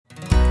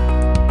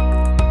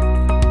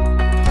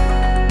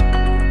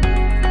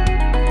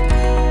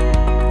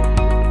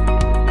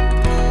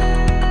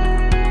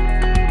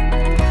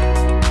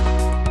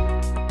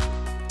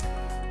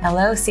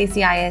Hello,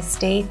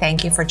 CCISD.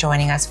 Thank you for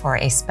joining us for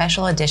a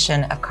special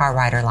edition of Car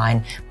Rider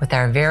Line with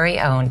our very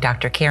own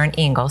Dr. Karen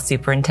Engel,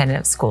 Superintendent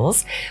of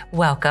Schools.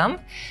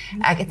 Welcome.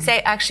 I could say,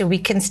 actually, we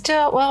can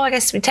still, well, I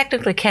guess we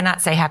technically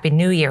cannot say Happy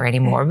New Year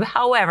anymore.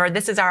 However,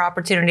 this is our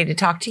opportunity to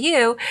talk to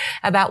you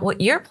about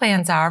what your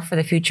plans are for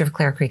the future of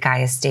Clear Creek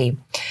ISD.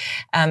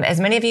 As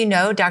many of you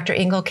know, Dr.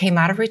 Engel came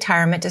out of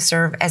retirement to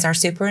serve as our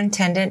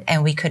superintendent,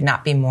 and we could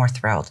not be more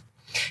thrilled.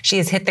 She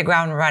has hit the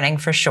ground running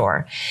for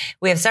sure.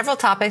 We have several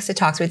topics to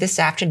talk through this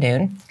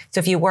afternoon. So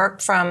if you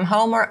work from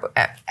home or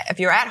if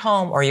you're at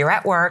home or you're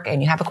at work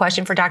and you have a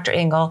question for Dr.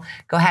 Engel,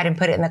 go ahead and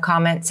put it in the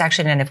comment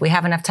section. And if we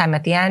have enough time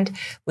at the end,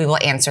 we will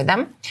answer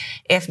them.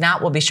 If not,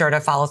 we'll be sure to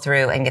follow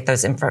through and get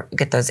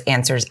those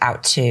answers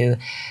out to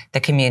the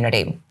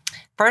community.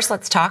 First,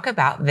 let's talk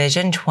about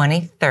Vision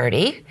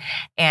 2030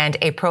 and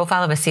a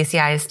profile of a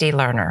CCISD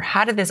learner.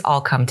 How did this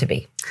all come to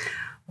be?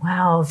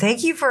 Wow,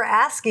 thank you for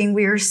asking.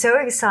 We are so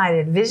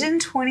excited. Vision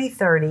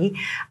 2030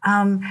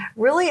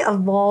 really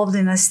evolved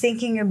in us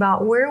thinking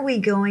about where are we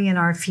going in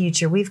our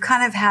future. We've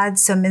kind of had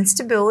some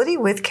instability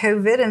with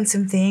COVID and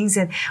some things,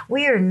 and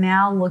we are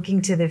now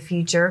looking to the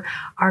future.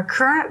 Our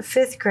current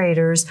fifth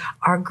graders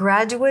are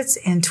graduates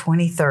in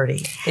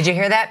 2030. Did you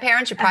hear that,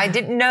 parents? You probably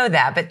didn't know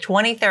that, but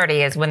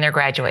 2030 is when they're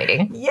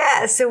graduating.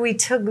 Yeah, so we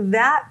took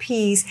that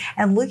piece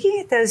and looking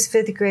at those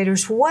fifth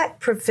graders, what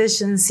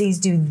proficiencies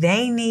do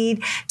they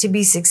need to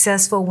be successful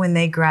when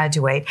they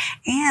graduate,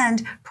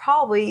 and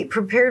probably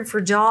prepared for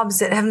jobs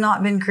that have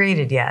not been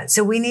created yet.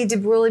 So we need to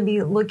really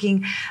be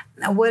looking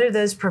at what are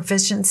those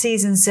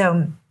proficiencies. And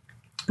so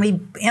we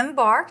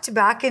embarked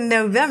back in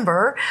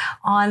November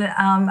on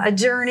a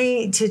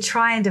journey to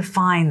try and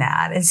define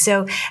that. And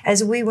so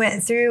as we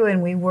went through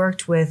and we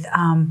worked with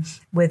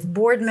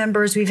board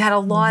members, we've had a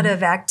lot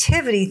of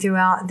activity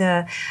throughout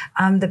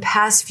the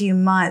past few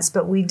months,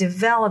 but we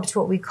developed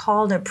what we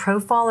called a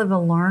profile of a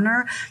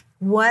learner.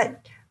 What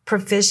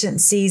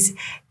proficiencies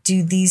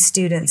do these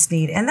students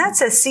need? And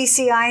that's a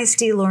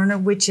CCISD learner,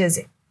 which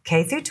is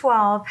K through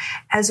 12,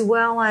 as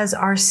well as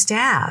our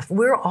staff.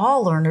 We're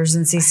all learners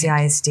in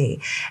CCISD.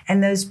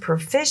 And those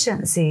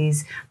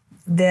proficiencies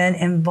then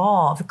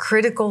involve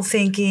critical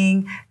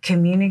thinking,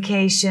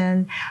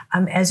 communication.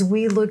 As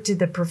we looked at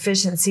the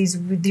proficiencies,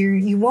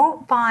 you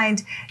won't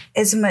find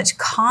as much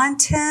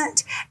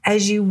content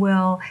as you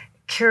will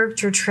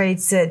character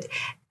traits that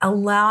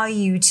allow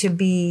you to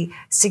be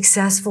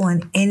successful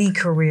in any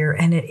career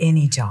and at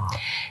any job.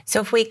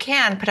 So if we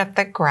can put up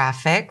the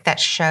graphic that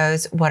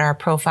shows what our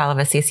profile of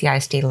a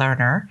CCISD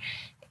learner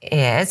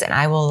is, and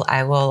I will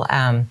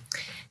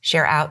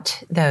share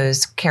out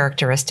those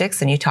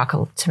characteristics, and you talk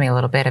to me a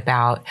little bit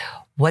about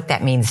what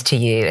that means to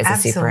you as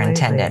a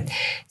superintendent.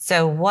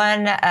 So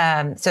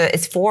so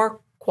it's 4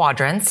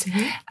 quadrants,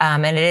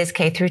 and it is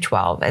K through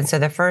 12. And so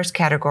the first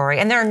category,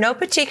 and there are no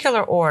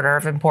particular order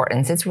of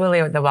importance, it's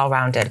really the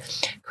well-rounded,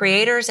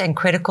 creators and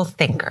critical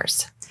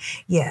thinkers.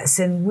 Yes,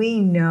 and we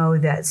know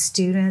that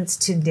students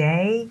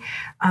today,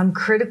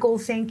 critical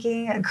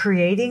thinking,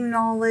 creating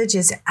knowledge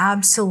is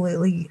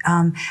absolutely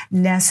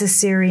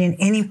necessary in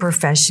any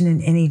profession,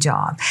 in any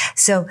job.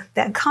 So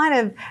that kind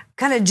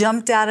of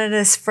jumped out at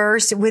us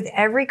first. With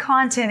every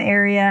content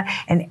area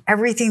and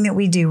everything that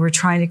we do, we're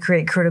trying to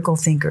create critical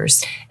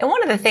thinkers. And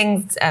one of the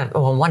things,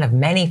 one of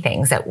many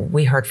things that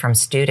we heard from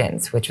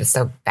students, which was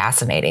so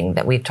fascinating,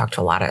 that we've talked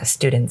to a lot of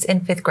students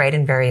in 5th grade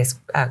and various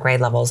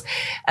grade levels,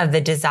 of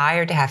the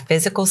desire to have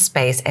physical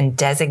space and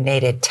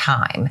designated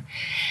time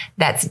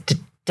that's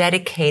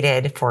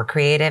dedicated for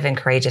creative and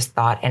courageous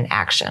thought and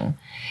action.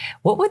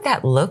 What would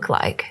that look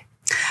like?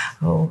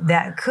 Oh,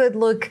 that could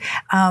look,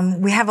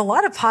 we have a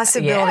lot of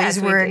possibilities.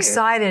 Yes, We're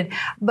excited.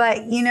 But,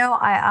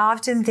 I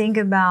often think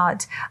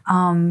about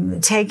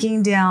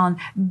taking down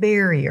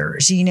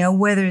barriers,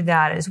 whether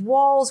that is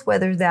walls,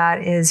 whether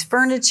that is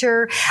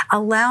furniture,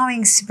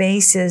 allowing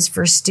spaces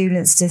for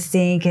students to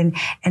think and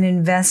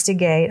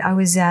investigate. I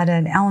was at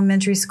an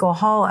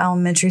Hall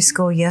Elementary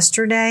School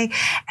yesterday,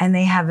 and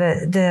they have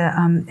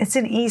it's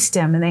an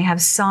E-STEM, and they have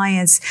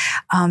science.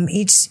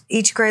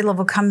 Each grade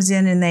level comes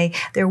in, and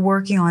they're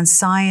working on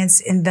science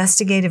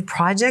investigative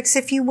projects,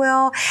 if you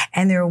will,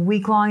 and they're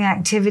week-long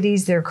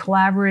activities. They're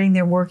collaborating,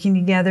 they're working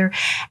together,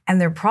 and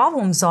they're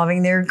problem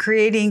solving. They're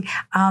creating,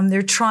 they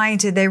were trying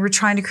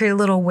to create a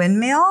little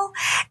windmill.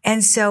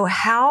 And so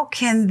how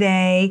can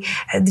they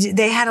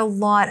had a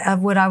lot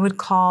of what I would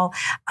call,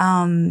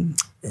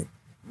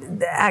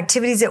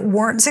 activities that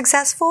weren't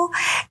successful,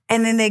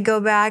 and then they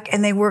go back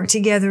and they work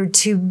together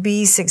to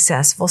be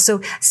successful.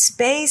 So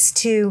space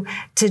to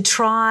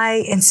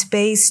try and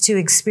space to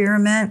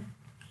experiment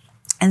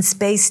and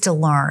space to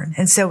learn.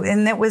 And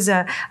that was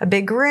a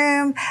big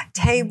room,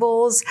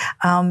 tables,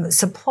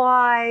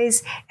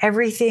 supplies,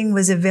 everything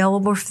was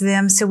available for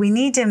them. So we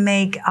need to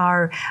make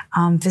our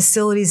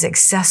facilities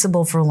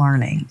accessible for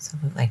learning.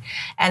 Absolutely.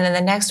 And then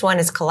the next one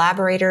is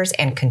collaborators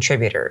and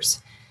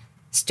contributors.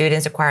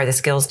 Students acquire the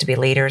skills to be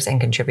leaders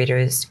and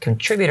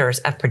contributors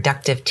of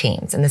productive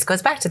teams. And this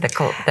goes back to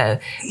the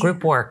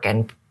group work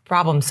and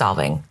problem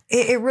solving.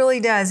 It really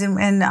does.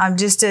 And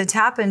just to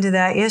tap into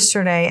that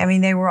yesterday, I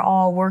mean, they were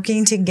all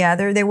working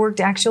together. They worked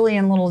actually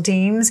in little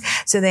teams.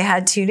 So they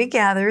had two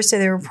together. So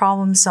they were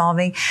problem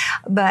solving.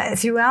 But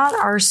throughout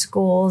our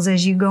schools,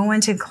 as you go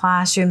into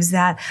classrooms,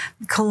 that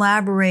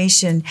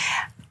collaboration,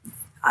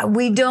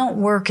 we don't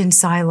work in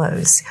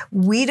silos.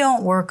 We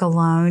don't work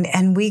alone,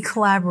 and we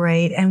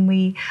collaborate, and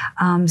we,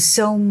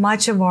 so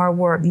much of our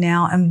work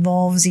now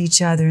involves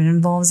each other and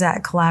involves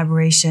that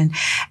collaboration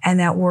and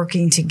that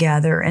working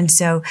together. And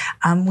so,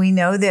 we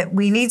know that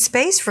we need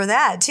space for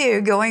that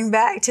too, going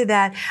back to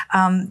that,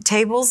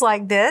 tables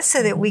like this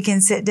so that we can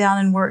sit down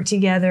and work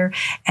together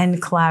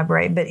and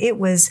collaborate. But it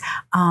was,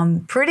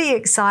 pretty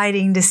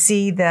exciting to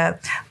see the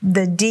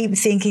deep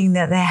thinking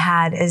that they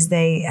had as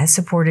they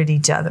supported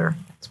each other.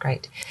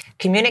 Great.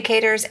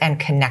 Communicators and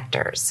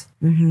connectors.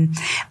 Mm-hmm.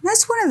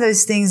 That's one of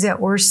those things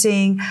that we're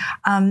seeing.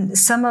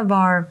 Some of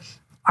our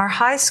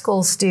high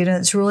school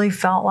students really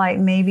felt like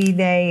maybe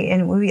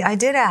I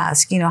did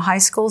ask, high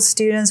school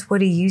students, what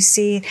do you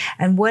see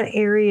and what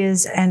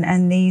areas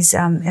and these,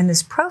 in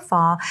this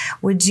profile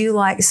would you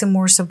like some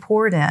more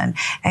support in?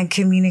 And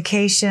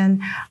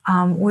communication,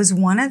 was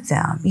one of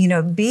them,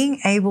 being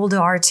able to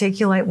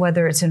articulate,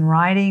 whether it's in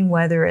writing,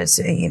 whether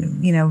it's,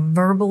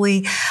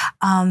 verbally,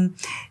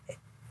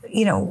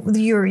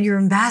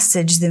 your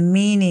message, the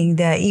meaning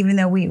that even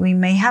though we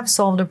may have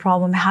solved a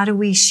problem, how do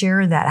we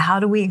share that? How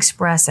do we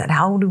express that?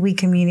 How do we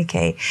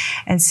communicate?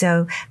 And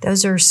so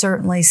those are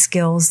certainly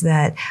skills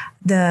that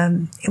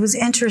it was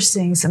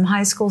interesting. Some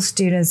high school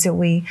students that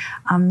we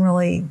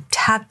really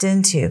tapped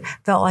into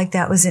felt like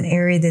that was an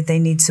area that they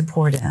need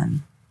support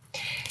in.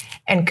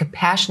 And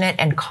compassionate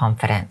and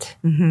confident.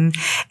 Mm-hmm.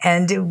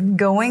 And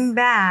going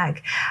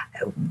back,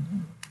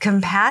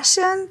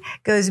 compassion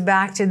goes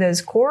back to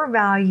those core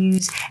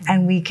values,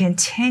 and we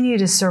continue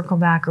to circle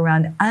back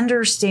around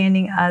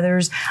understanding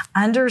others,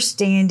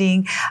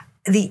 understanding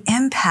the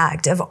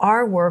impact of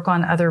our work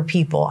on other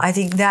people. I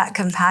think that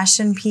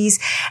compassion piece,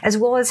 as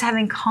well as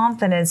having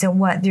confidence in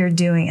what they're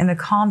doing and the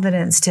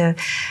confidence to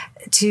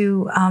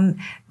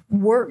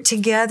work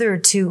together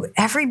to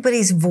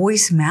everybody's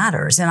voice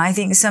matters. And I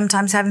think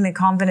sometimes having the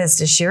confidence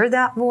to share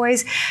that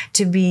voice,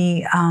 to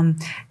be,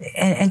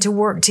 and to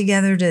work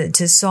together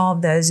to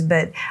solve those,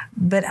 but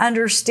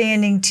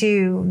understanding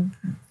too,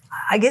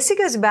 I guess it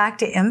goes back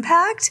to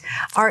impact,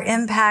 our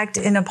impact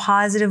in a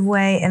positive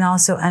way, and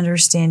also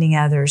understanding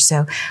others.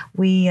 So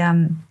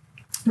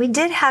we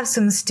did have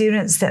some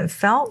students that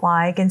felt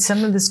like, in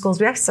some of the schools,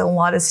 we actually had a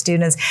lot of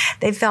students,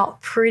 they felt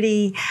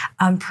pretty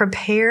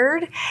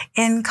prepared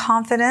in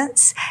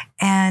confidence,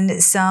 and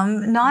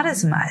some not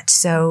as much.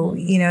 So,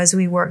 as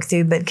we work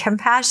through, but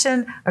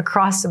compassion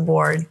across the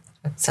board.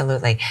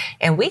 Absolutely.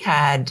 And we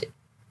had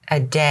a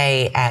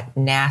day at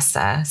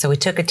NASA. So we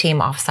took a team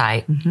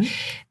offsite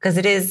because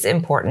it is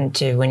important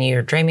to, when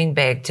you're dreaming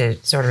big, to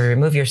sort of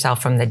remove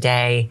yourself from the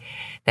day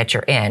that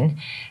you're in.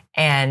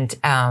 And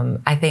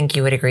I think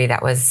you would agree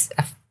that was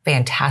a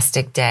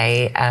fantastic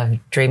day of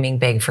dreaming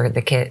big for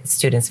the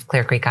students of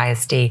Clear Creek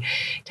ISD.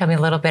 Tell me a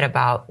little bit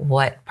about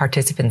what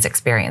participants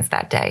experienced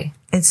that day.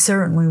 It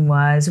certainly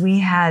was. We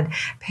had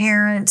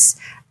parents,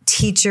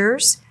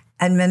 teachers,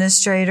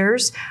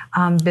 administrators,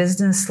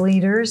 business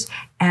leaders,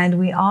 and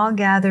we all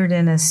gathered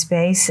in a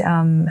space,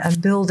 a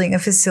building, a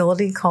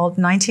facility called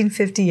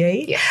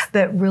 1958. Yes.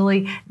 But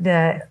really,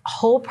 the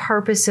whole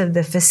purpose of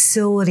the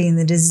facility and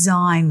the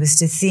design was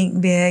to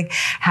think big,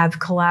 have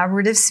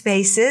collaborative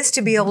spaces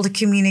to be able to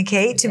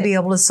communicate, to be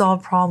able to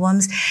solve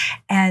problems.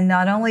 And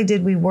not only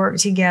did we work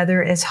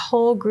together as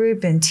whole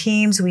group and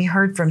teams, we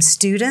heard from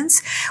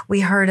students.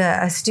 We heard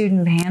a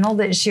student panel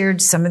that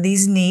shared some of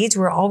these needs.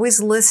 We're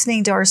always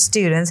listening to our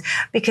students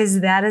because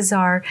that's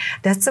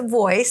a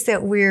voice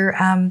that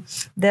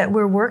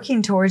we're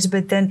working towards.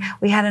 But then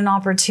we had an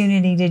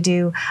opportunity to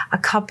do a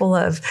couple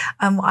of,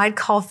 I'd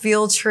call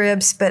field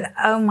trips, but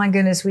oh my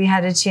goodness, we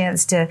had a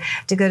chance to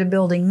go to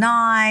Building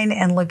 9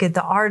 and look at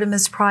the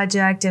Artemis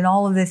project and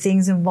all of the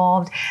things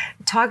involved,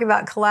 talk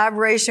about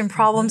collaboration,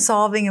 problem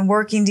solving, and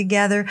working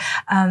together.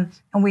 And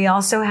we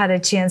also had a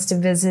chance to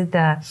visit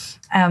the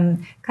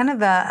kind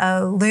of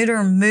a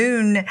lunar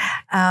moon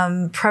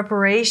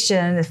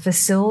preparation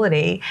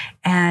facility.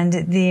 And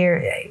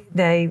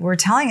they were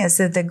telling us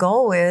that the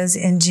goal is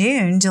in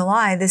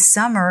July, this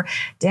summer,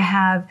 to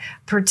have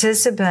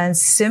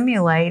participants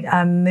simulate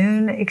a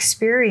moon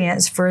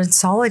experience for a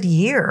solid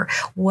year,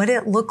 what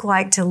it looked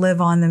like to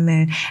live on the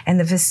moon. And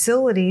the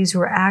facilities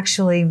were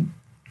actually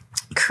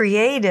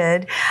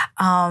created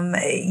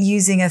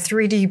using a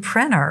 3D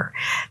printer.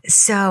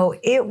 So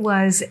it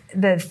was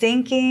the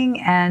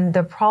thinking and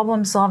the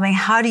problem solving.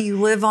 How do you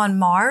live on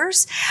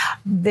Mars?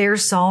 They're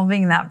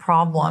solving that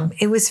problem.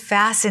 It was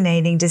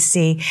fascinating to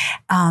see.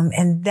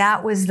 And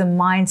that was the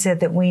mindset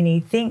that we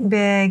need. Think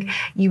big.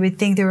 You would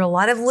think there are a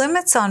lot of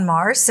limits on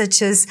Mars,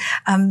 such as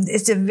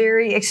it's a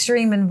very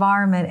extreme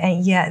environment,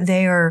 and yet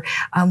they are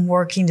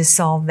working to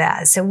solve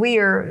that. So we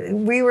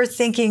were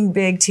thinking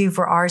big too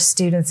for our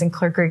students in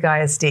Clear Creek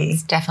ISD.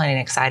 It's definitely an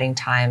exciting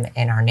time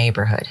in our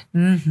neighborhood.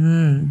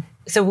 Mm-hmm.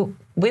 So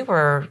we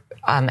were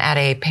at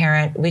a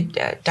parent,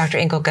 Dr.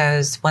 Engel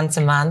goes once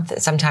a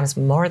month, sometimes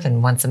more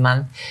than once a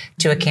month,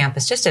 to a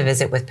campus just to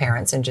visit with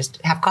parents and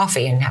just have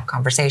coffee and have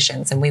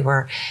conversations. And we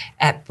were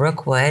at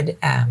Brookwood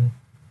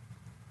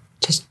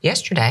just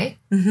yesterday.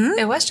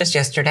 It was just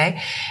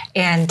yesterday,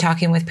 and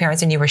talking with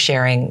parents, and you were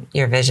sharing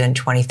your Vision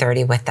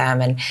 2030 with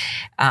them.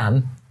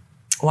 And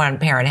one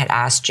parent had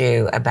asked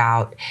you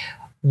about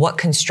what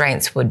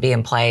constraints would be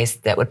in place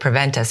that would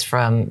prevent us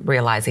from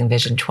realizing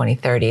Vision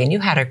 2030. And you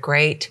had a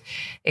great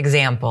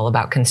example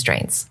about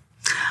constraints.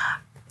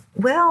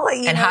 Well,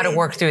 and how to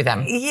work through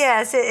them.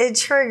 Yes, it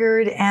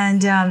triggered.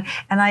 And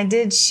I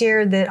did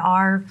share that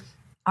our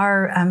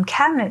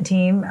cabinet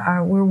team,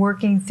 we're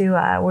working through,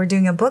 we're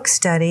doing a book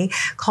study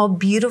called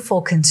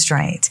Beautiful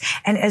Constraints.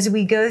 And as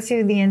we go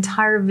through the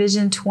entire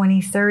Vision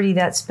 2030,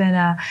 that's been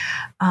a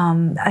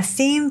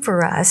theme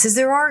for us, is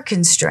there are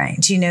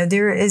constraints.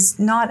 There is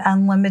not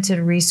unlimited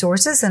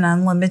resources and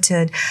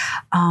unlimited,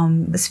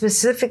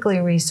 specifically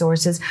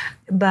resources,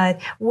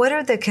 but what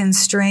are the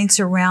constraints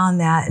around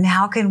that, and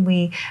how can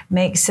we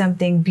make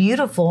something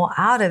beautiful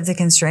out of the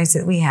constraints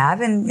that we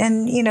have,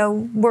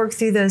 and work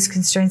through those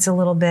constraints a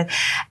little bit.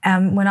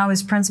 When I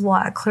was principal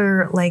at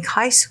Clear Lake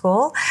High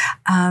School,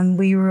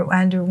 we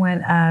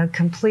underwent a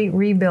complete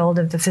rebuild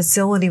of the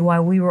facility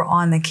while we were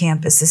on the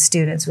campus as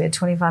students. We had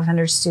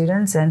 2,500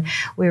 students, and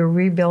we were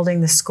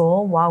rebuilding the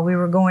school while we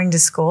were going to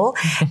school.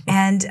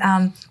 And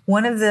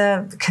one of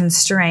the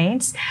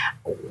constraints,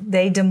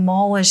 they would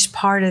demolish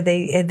part of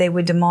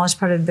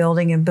the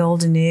building and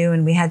build anew,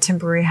 and we had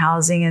temporary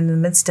housing in the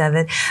midst of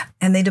it,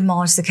 and they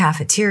demolished the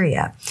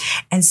cafeteria.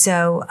 And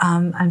so,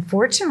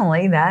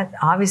 unfortunately, that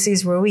obviously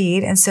is where we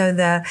eat. And so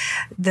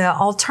the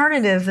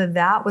alternative of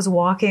that was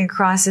walking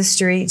across the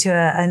street to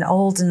an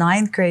old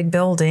 9th grade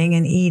building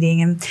and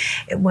eating. And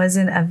it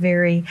wasn't a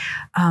very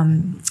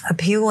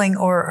appealing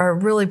or a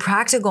really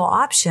practical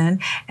option.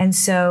 And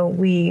so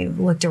we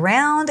looked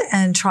around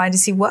and tried to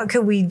see what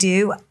could we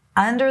do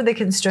under the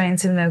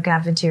constraints of no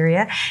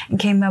cafeteria, and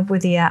came up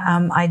with the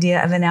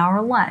idea of an hour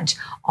lunch.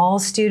 All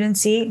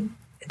students eat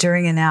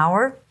during an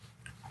hour,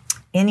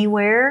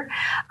 anywhere.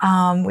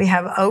 We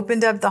have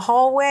opened up the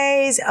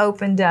hallways,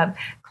 opened up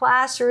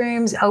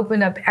classrooms,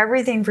 opened up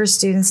everything for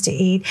students to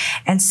eat.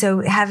 And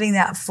so having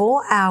that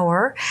full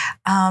hour,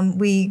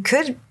 we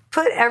could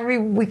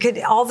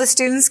all the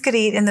students could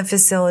eat in the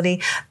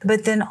facility,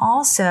 but then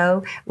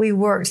also we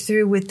worked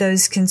through with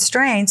those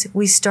constraints.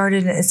 We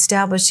started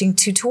establishing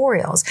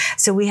tutorials.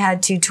 So we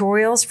had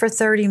tutorials for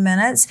 30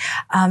 minutes.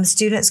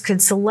 Students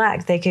could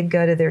select, they could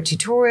go to their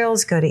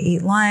tutorials, go to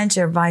eat lunch,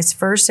 or vice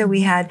versa.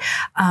 We had,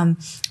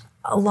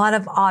 a lot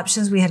of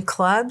options. We had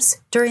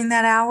clubs during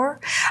that hour.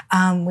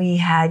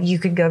 You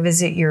could go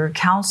visit your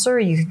counselor.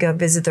 You could go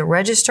visit the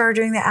registrar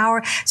during the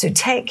hour. So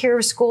take care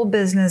of school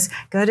business,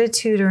 go to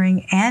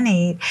tutoring, and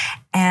eat.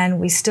 And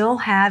we still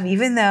have,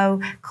 even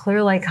though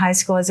Clear Lake High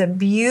School has a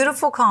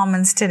beautiful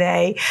commons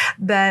today,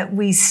 but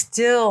we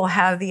still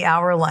have the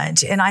hour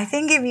lunch. And I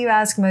think if you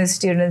ask most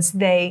students,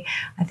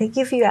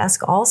 if you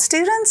ask all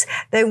students,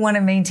 they want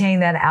to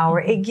maintain that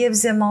hour. It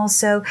gives them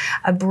also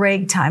a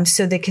break time.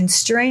 So the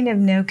constraint of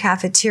no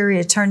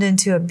cafeteria turned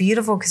into a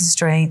beautiful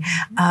constraint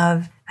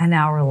of an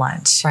hour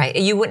lunch. Right.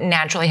 You wouldn't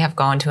naturally have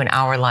gone to an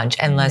hour lunch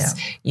unless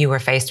you were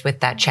faced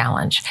with that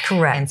challenge.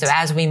 Correct. And so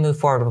as we move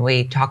forward, when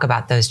we talk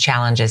about those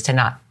challenges, to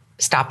not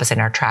stop us in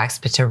our tracks,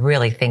 but to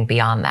really think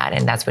beyond that.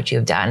 And that's what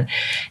you've done.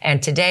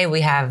 And today we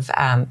have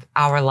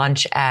our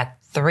lunch at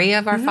 3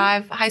 of our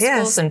 5 high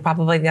schools, and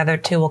probably the other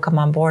 2 will come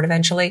on board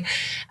eventually.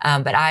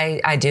 But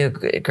I do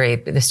agree.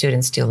 The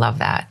students do love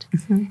that.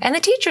 And the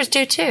teachers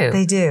do too.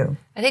 They do.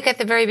 I think at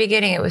the very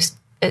beginning,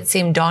 it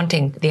seemed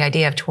daunting, the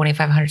idea of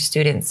 2,500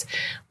 students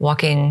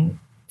walking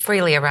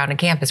freely around a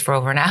campus for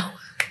over an hour.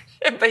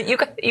 But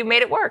you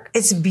made it work.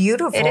 It's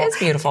beautiful. It is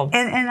beautiful.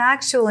 And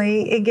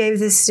actually, it gave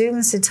the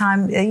students the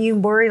time. You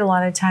worried a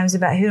lot of times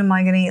about who am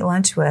I going to eat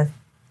lunch with?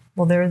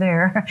 Well, they're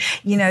there.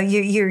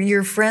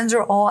 Your friends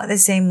are all at the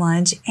same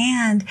lunch,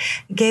 and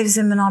it gives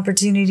them an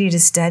opportunity to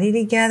study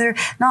together,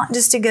 not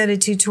just to go to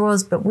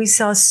tutorials, but we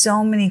saw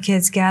so many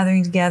kids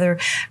gathering together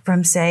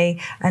from, say,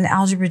 an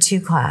Algebra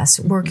 2 class,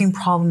 working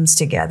problems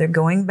together,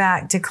 going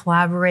back to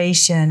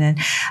collaboration and,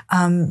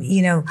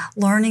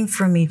 learning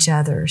from each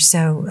other.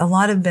 So a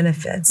lot of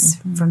benefits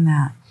from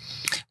that.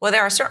 Well,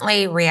 there are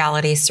certainly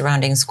realities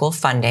surrounding school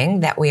funding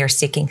that we are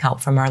seeking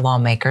help from our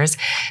lawmakers.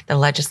 The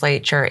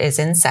legislature is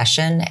in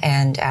session,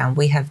 and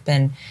we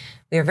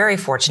are very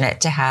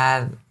fortunate to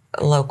have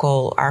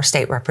our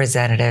state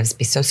representatives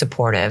be so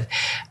supportive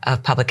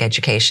of public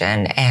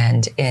education.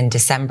 And in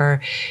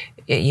December,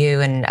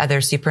 you and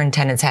other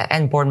superintendents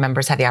and board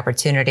members had the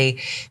opportunity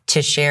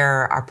to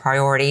share our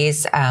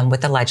priorities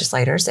with the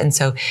legislators. And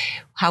so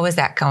how is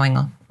that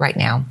going right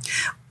now?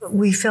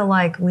 We feel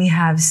like we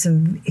have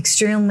some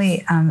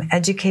extremely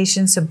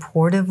education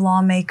supportive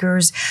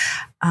lawmakers.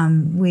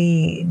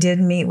 We did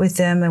meet with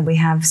them, and we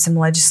have some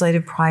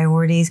legislative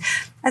priorities.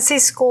 I'd say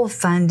school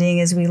funding,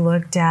 as we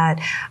looked at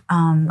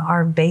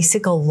our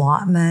basic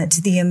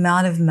allotment, the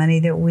amount of money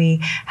that we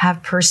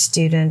have per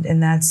student,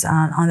 and that's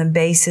on the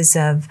basis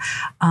of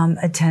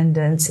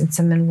attendance and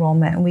some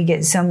enrollment. And we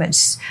get so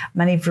much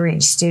money for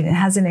each student. It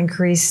hasn't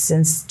increased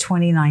since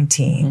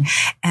 2019.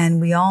 And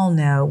we all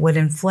know what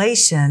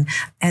inflation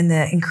and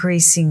the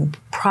increasing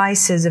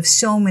prices of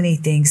so many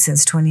things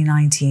since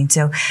 2019.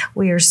 So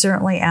we are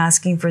certainly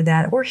asking for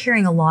that. We're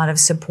hearing a lot of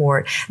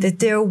support that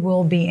there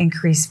will be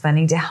increased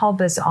funding to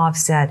help us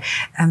offset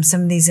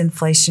some of these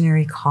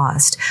inflationary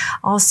costs.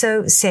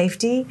 Also,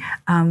 safety.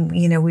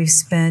 We've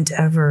spent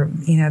over,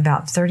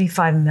 about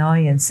 $35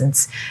 million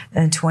since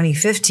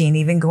 2015,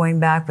 even going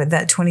back, but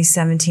that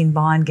 2017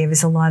 bond gave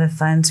us a lot of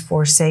funds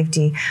for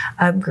safety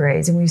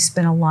upgrades, and we've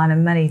spent a lot of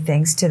money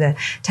thanks to the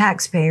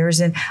taxpayers.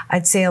 And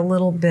I'd say a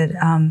little bit,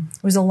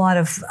 was a lot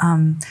of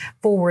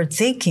forward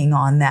thinking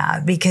on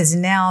that, because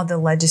now the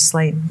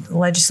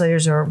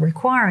legislators are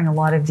requiring a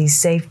lot of these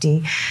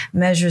safety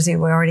measures that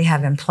we already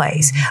have in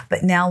place.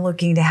 But now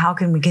looking to how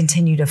can we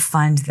continue to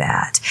fund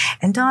that?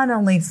 And not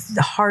only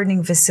the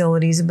hardening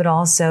facilities, but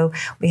also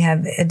we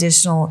have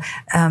additional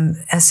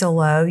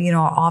SLO,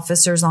 our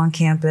officers on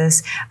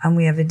campus, and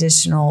we have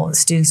additional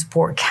student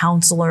support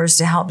counselors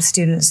to help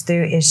students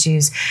through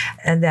issues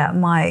that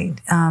might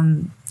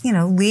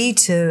lead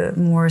to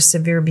more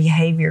severe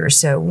behavior.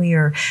 So we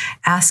are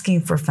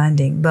asking for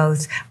funding,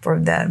 both for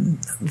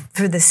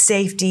the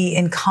safety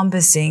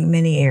encompassing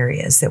many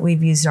areas that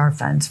we've used our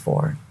funds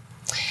for.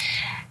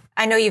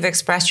 I know you've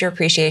expressed your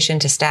appreciation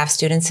to staff,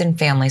 students, and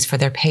families for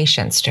their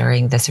patience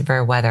during the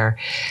severe weather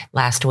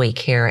last week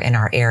here in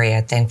our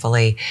area.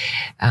 Thankfully,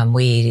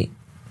 we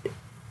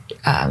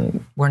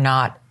were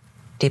not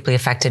deeply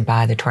affected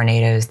by the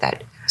tornadoes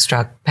that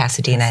struck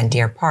Pasadena and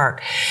Deer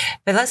Park.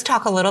 But let's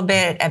talk a little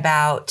bit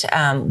about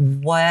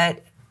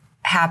what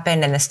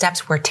happened and the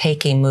steps we're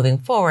taking moving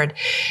forward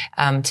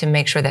to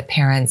make sure that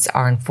parents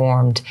are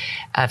informed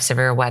of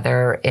severe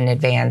weather in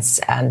advance.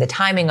 The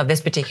timing of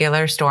this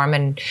particular storm,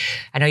 and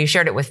I know you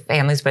shared it with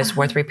families, but it's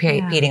worth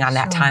repeating on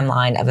that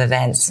timeline of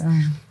events.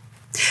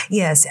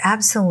 Yes,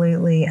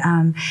 absolutely.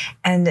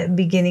 And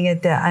beginning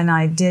and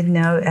I did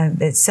note at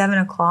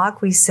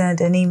 7:00, we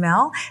sent an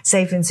email,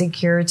 safe and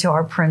secure, to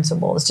our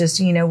principals. Just,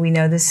 we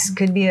know this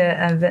could be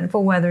an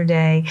eventful weather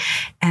day,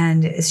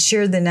 and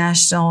shared the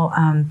national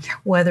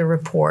weather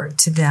report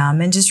to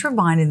them and just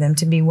reminded them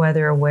to be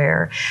weather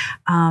aware.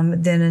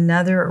 Then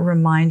another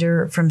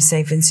reminder from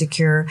Safe and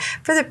Secure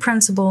for the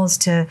principals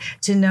to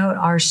note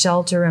our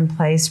shelter in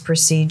place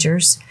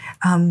procedures,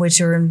 which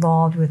are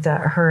involved with the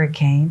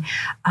hurricane.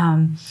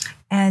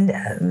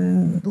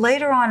 And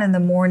later on in the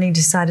morning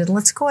decided,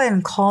 let's go ahead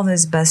and call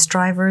those bus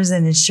drivers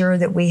and ensure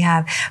that we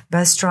have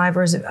bus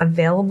drivers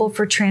available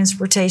for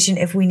transportation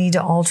if we need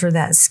to alter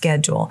that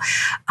schedule.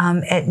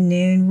 At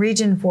noon,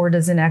 Region 4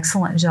 does an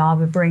excellent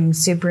job of bringing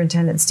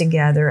superintendents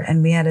together,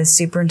 and we had a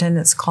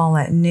superintendent's call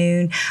at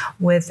noon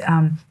with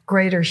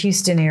Greater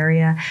Houston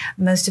area.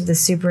 Most of the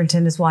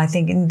superintendents, I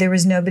think there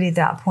was nobody at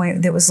that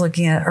point that was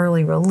looking at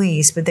early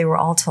release, but they were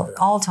all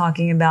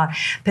talking about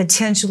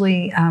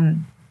potentially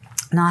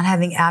not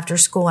having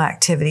after-school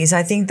activities.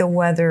 I think the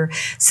weather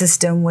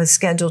system was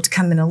scheduled to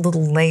come in a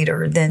little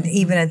later than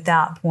even at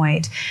that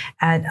point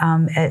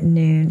at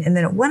noon. And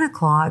then at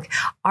 1:00,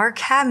 our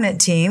cabinet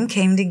team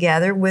came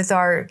together with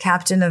our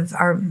captain of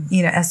our,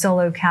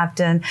 SLO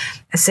captain,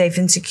 Safe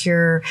and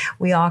Secure.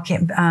 We all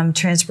came,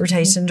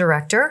 transportation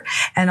director,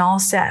 and all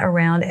sat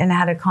around and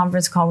had a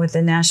conference call with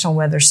the National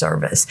Weather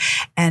Service.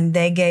 And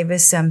they gave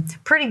us some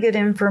pretty good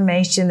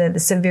information that the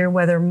severe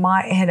weather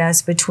might hit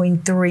us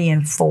between 3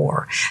 and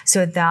 4.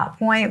 So at that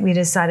point, we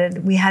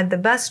decided we had the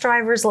bus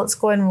drivers. Let's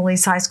go ahead and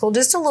release high school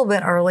just a little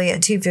bit early at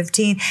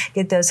 2:15,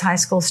 get those high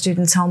school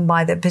students home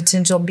by the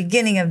potential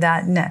beginning of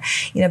that,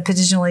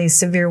 potentially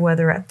severe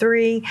weather at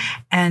 3,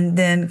 and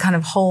then kind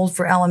of hold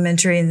for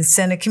elementary and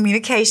send a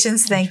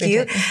communications thank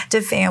you to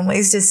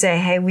families to say,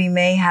 hey, we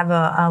may have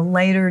a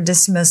later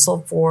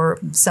dismissal for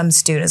some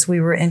students.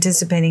 We were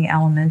anticipating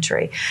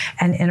elementary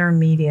and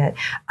intermediate.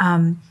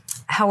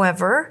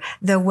 However,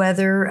 the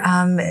weather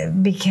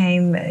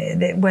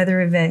the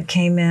weather event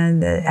came in,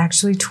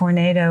 the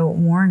tornado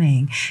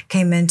warning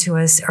came into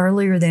us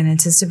earlier than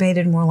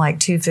anticipated, more like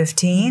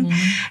 2:15.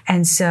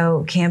 And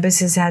so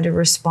campuses had to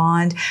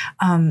respond.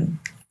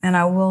 And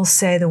I will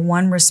say the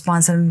one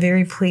response I'm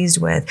very pleased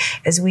with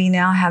is we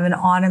now have an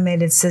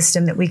automated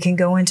system that we can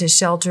go into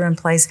shelter in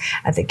place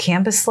at the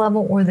campus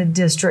level, or the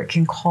district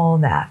can call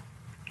that.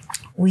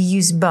 We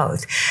use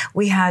both.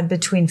 We had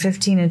between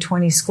 15 and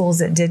 20 schools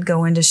that did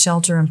go into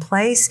shelter in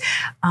place.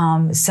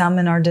 Some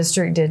in our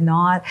district did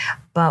not,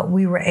 but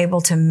we were able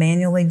to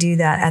manually do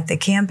that at the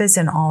campus,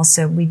 and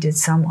also we did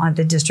some on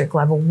the district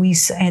level. We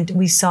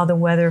saw the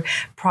weather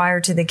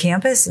prior to the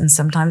campus, and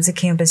sometimes the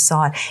campus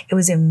saw it. It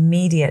was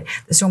immediate.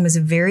 The storm was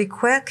very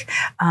quick,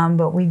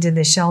 but we did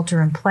the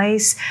shelter in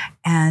place,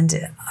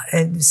 and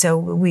so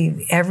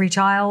every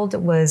child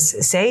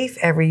was safe,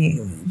 every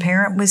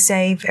parent was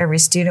safe, every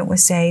student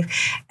was safe,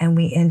 and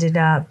we ended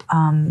up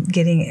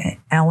getting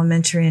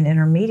elementary and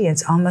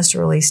intermediates almost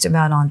released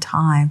about on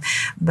time.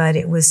 But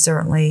it was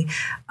certainly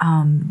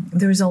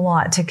there was a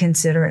lot to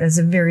consider. It was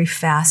a very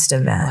fast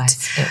event.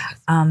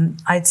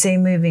 I'd say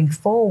moving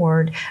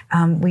forward,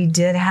 we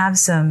did have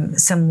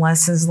some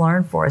lessons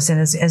learned for us, and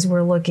as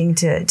we're looking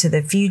to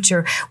the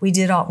future,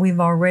 we've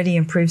already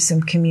improved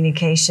some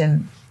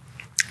communication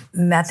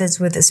methods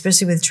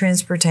especially with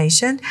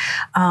transportation.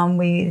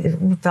 We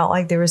felt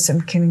like there was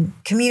some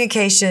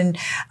communication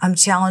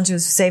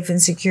challenges, safe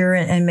and secure,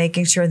 and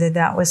making sure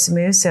that was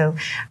smooth. So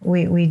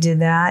we did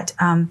that.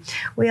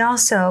 We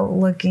also,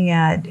 looking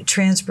at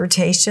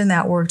transportation,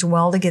 that worked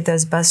well to get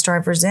those bus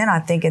drivers in. I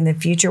think in the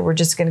future, we're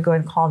just going to go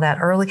ahead and call that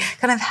early,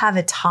 kind of have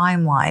a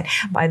timeline.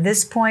 By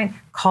this point,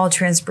 call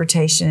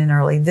transportation in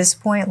early. This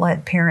point,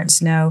 let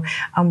parents know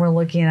we're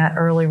looking at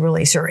early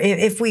release, or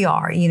if we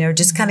are,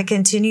 just kind of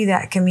continue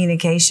that communication.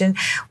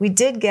 We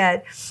did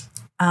get,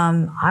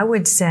 I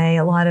would say,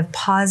 a lot of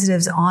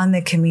positives on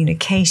the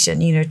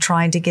communication,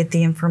 trying to get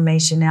the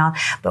information out,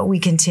 but we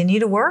continue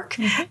to work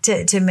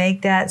to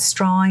make that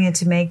strong and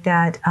to make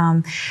that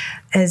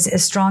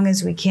as strong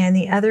as we can.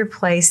 The other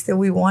place that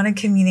we want to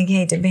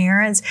communicate to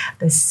parents,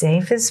 the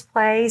safest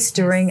place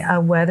during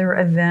a weather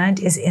event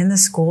is in the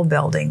school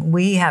building.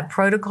 We have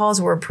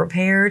protocols, we're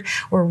prepared,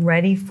 we're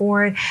ready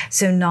for it.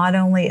 So not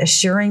only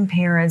assuring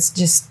parents,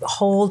 just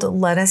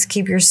let us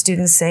keep your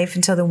students safe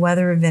until the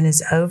weather event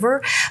is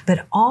over,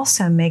 but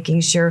also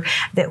making sure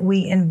that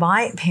we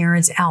invite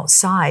parents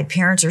outside,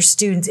 parents or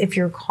students. If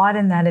you're caught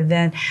in that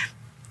event,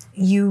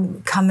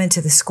 you come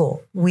into the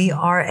school. We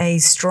are a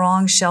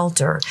strong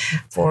shelter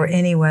for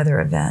any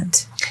weather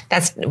event.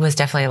 That was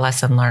definitely a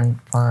lesson learned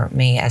for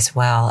me as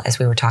well, as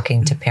we were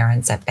talking to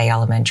parents at Bay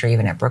Elementary,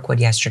 even at Brookwood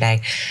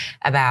yesterday,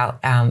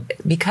 about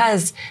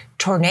because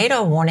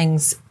tornado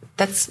warnings,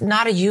 that's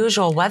not a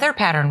usual weather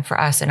pattern for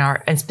us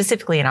and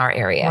specifically in our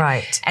area.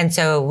 Right. And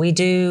so we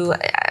do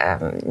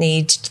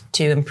need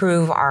to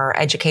improve our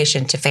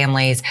education to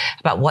families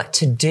about what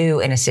to do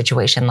in a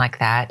situation like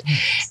that.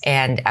 Yes.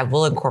 And I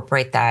will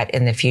incorporate that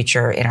in the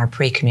future in our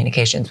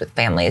pre-communications with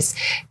families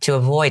to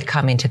avoid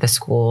coming to the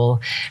school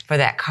for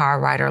that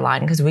car rider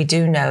line, because we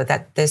do know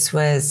that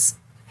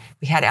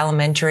we had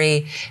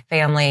elementary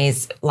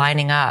families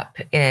lining up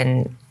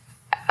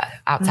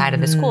outside of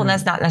the school, and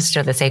that's not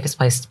necessarily the safest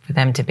place for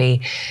them to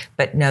be,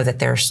 but know that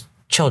their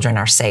children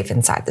are safe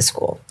inside the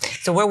school.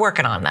 So we're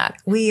working on that.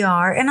 We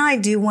are. And I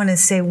do want to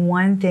say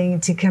one thing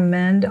to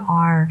commend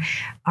our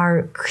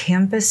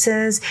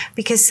campuses,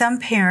 because some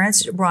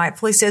parents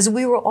rightfully says,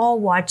 we were all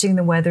watching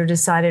the weather,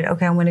 decided,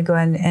 okay, I'm going to go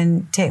ahead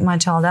and take my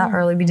child out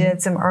early. We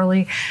did some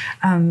early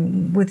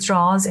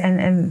withdrawals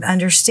and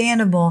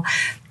understandable.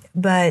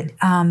 But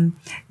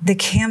the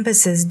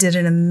campuses did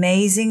an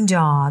amazing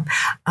job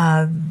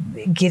of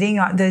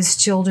getting those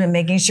children,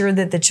 making sure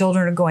that the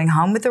children are going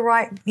home with the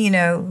right,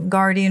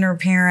 guardian or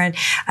parent,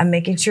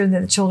 making sure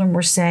that the children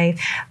were safe.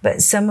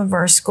 But some of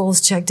our schools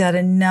checked out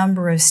a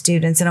number of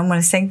students, and I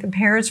want to thank the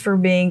parents for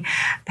being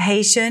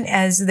patient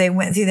as they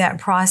went through that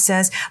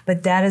process.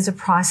 But that is a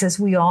process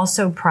we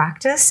also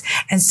practice,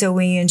 and so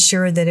we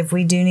ensure that if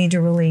we do need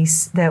to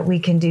release, that we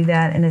can do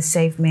that in a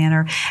safe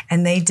manner.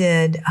 And they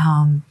did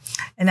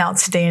an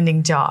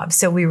outstanding job.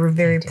 So we were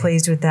very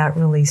pleased with that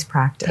release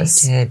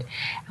practice. They did.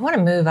 I want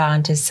to move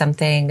on to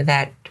something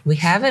that we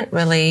haven't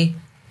really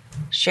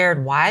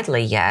shared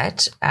widely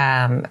yet,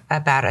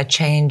 about a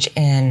change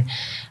in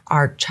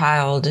our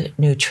child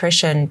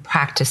nutrition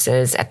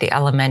practices at the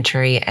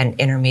elementary and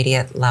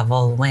intermediate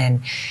level,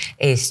 when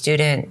a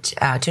student,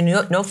 to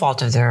no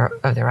fault of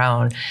their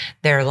own,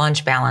 their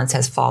lunch balance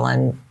has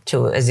fallen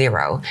to a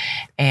zero.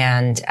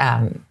 And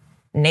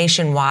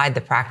nationwide,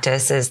 the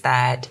practice is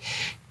that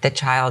the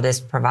child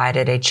is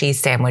provided a cheese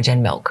sandwich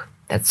and milk.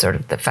 That's sort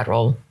of the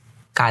federal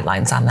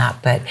guidelines on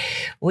that. But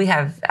we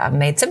have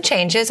made some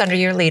changes under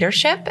your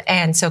leadership.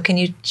 And so can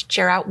you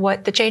share out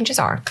what the changes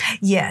are?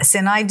 Yes.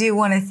 And I do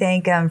want to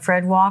thank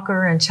Fred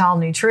Walker and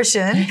Child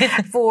Nutrition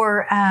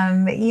for,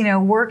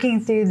 working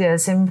through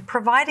this and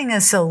providing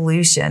a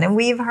solution. And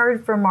we've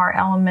heard from our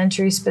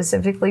elementary,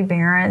 specifically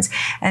parents,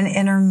 and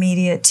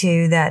intermediate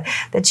too, that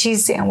the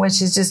cheese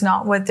sandwich is just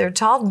not what their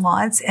child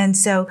wants. And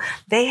so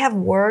they have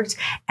worked,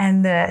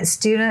 and the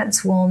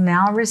students will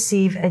now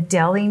receive a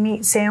deli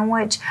meat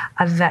sandwich,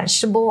 a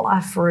vegetable,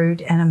 a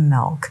fruit, and a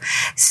milk.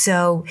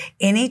 So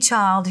any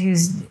child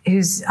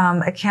whose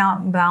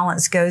account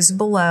balance goes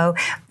below,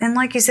 and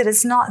like you said,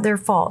 it's not their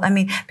fault. I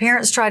mean,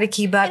 parents try to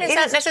keep up. And it's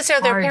not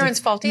necessarily their parents'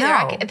 fault either.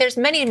 No. There's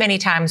many, many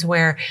times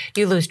where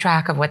you lose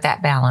track of what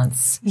that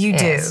balance is.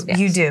 Yes.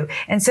 You do.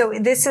 And so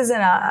this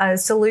isn't a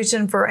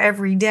solution for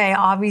every day,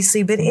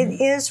 obviously, but it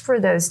is for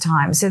those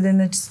times. So then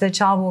the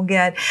child will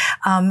get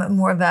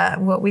more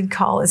of what we'd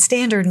call a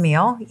standard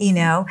meal,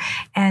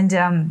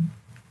 and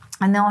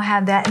And they'll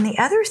have that. And the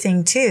other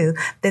thing too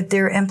that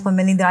they're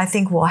implementing that I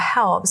think will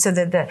help, so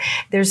that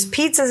there's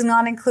pizzas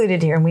not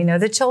included here. And we know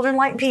the children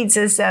like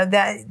pizza, so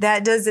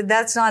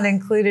that's not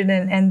included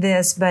in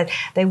this, but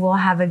they will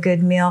have a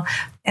good meal.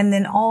 And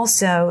then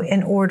also,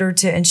 in order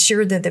to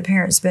ensure that the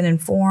parent's been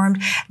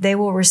informed, they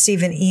will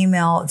receive an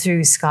email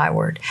through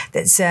Skyward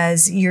that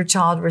says your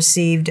child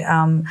received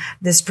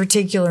this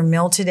particular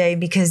meal today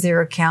because their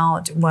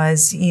account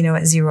was,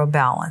 at zero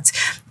balance.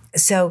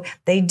 So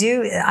they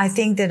do. I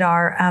think that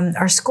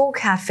our school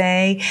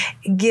cafe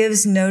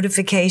gives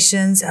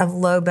notifications of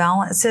low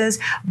balances,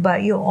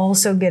 but you'll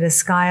also get a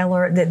Sky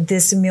Alert that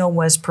this meal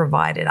was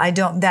provided.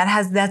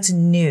 That's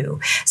new.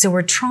 So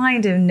we're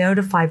trying to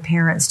notify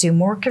parents, do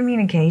more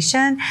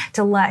communication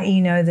to let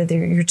you know that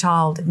your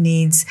child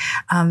needs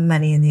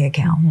money in the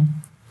account. Mm-hmm.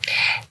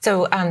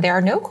 So there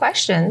are no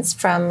questions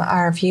from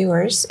our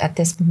viewers at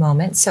this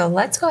moment. So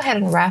let's go ahead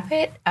and wrap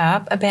it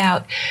up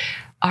about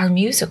our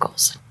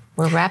musicals.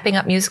 We're wrapping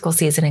up musical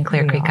season in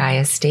Clear Creek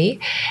ISD.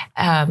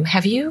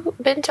 Have you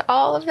been to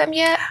all of them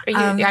yet?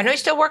 I know you're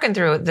still working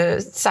through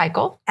the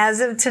cycle. As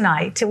of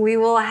tonight, we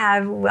will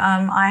have,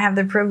 I have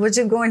the privilege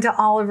of going to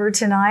Oliver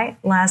tonight.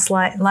 Last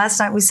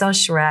night we saw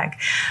Shrek.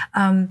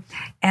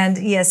 And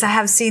yes, I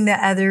have seen the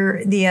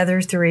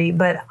other three,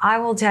 but I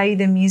will tell you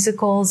the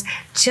musicals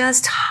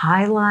just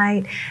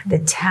highlight the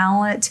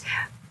talent,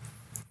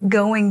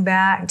 going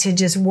back to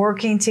just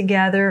working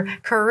together,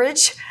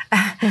 courage.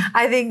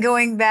 I think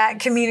going back,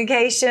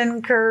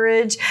 communication,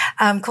 courage,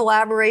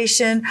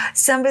 collaboration,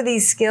 some of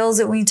these skills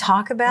that we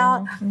talk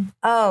about.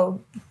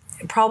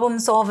 Problem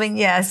solving,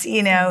 yes,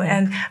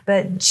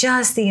 but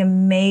just the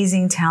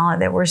amazing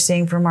talent that we're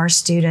seeing from our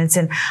students.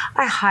 And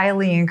I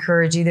highly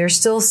encourage you. There's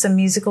still some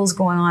musicals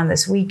going on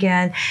this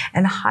weekend,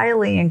 and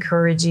highly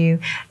encourage you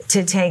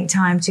to take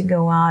time to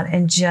go out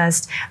and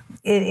just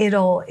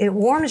it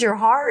warms your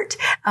heart.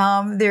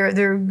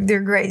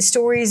 They're great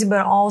stories,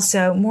 but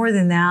also more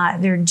than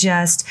that, they're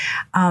just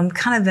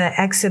kind of an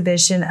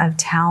exhibition of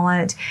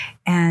talent,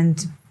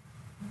 and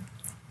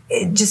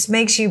it just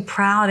makes you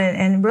proud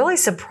and really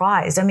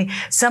surprised. I mean,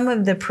 some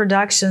of the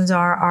productions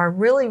are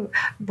really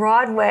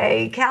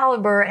Broadway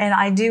caliber, and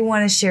I do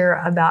want to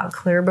share about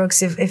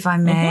Clearbooks, if I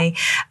may.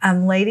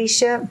 Mm-hmm.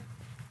 Ladyship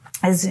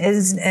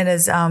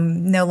is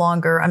no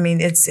longer,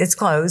 it's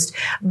closed,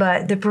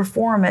 but the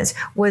performance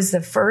was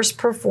the first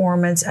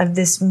performance of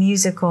this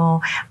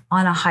musical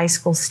on a high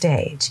school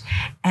stage.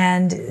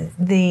 And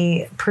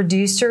the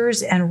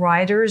producers and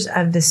writers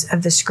of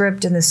the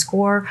script and the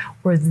score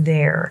were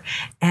there.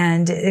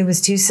 And it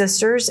was two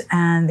sisters,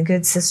 and the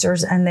Good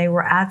Sisters, and they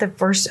were at the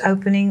first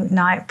opening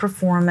night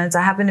performance.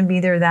 I happened to be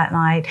there that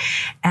night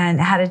and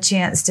had a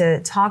chance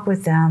to talk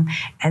with them.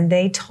 And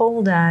they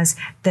told us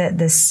that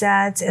the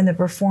sets and the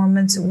performance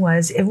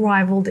it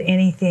rivaled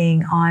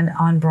anything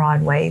on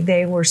Broadway.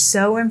 They were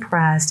so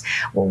impressed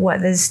with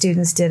what the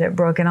students did at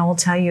Brooke. And I will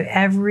tell you,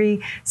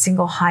 every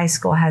single high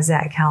school has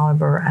that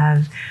caliber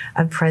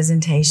of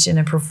presentation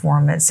and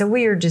performance. So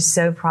we are just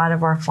so proud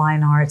of our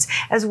fine arts,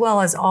 as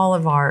well as all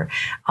of our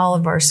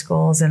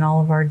schools and all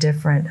of our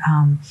different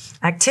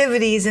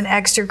activities and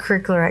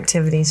extracurricular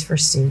activities for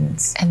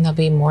students. And there'll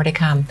be more to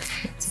come.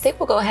 So I think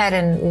we'll go ahead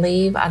and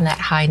leave on that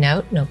high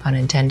note, no pun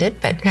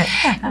intended. But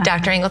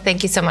Dr. Engel,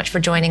 thank you so much for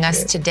joining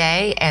us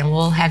today, and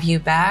we'll have you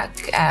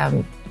back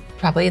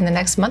probably in the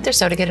next month or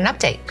so to get an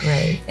update.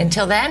 Great.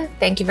 Until then,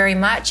 thank you very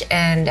much,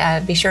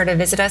 and be sure to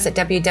visit us at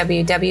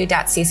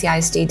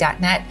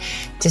www.ccisd.net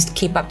just to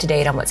keep up to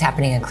date on what's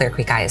happening in Clear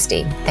Creek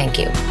ISD. Thank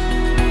you.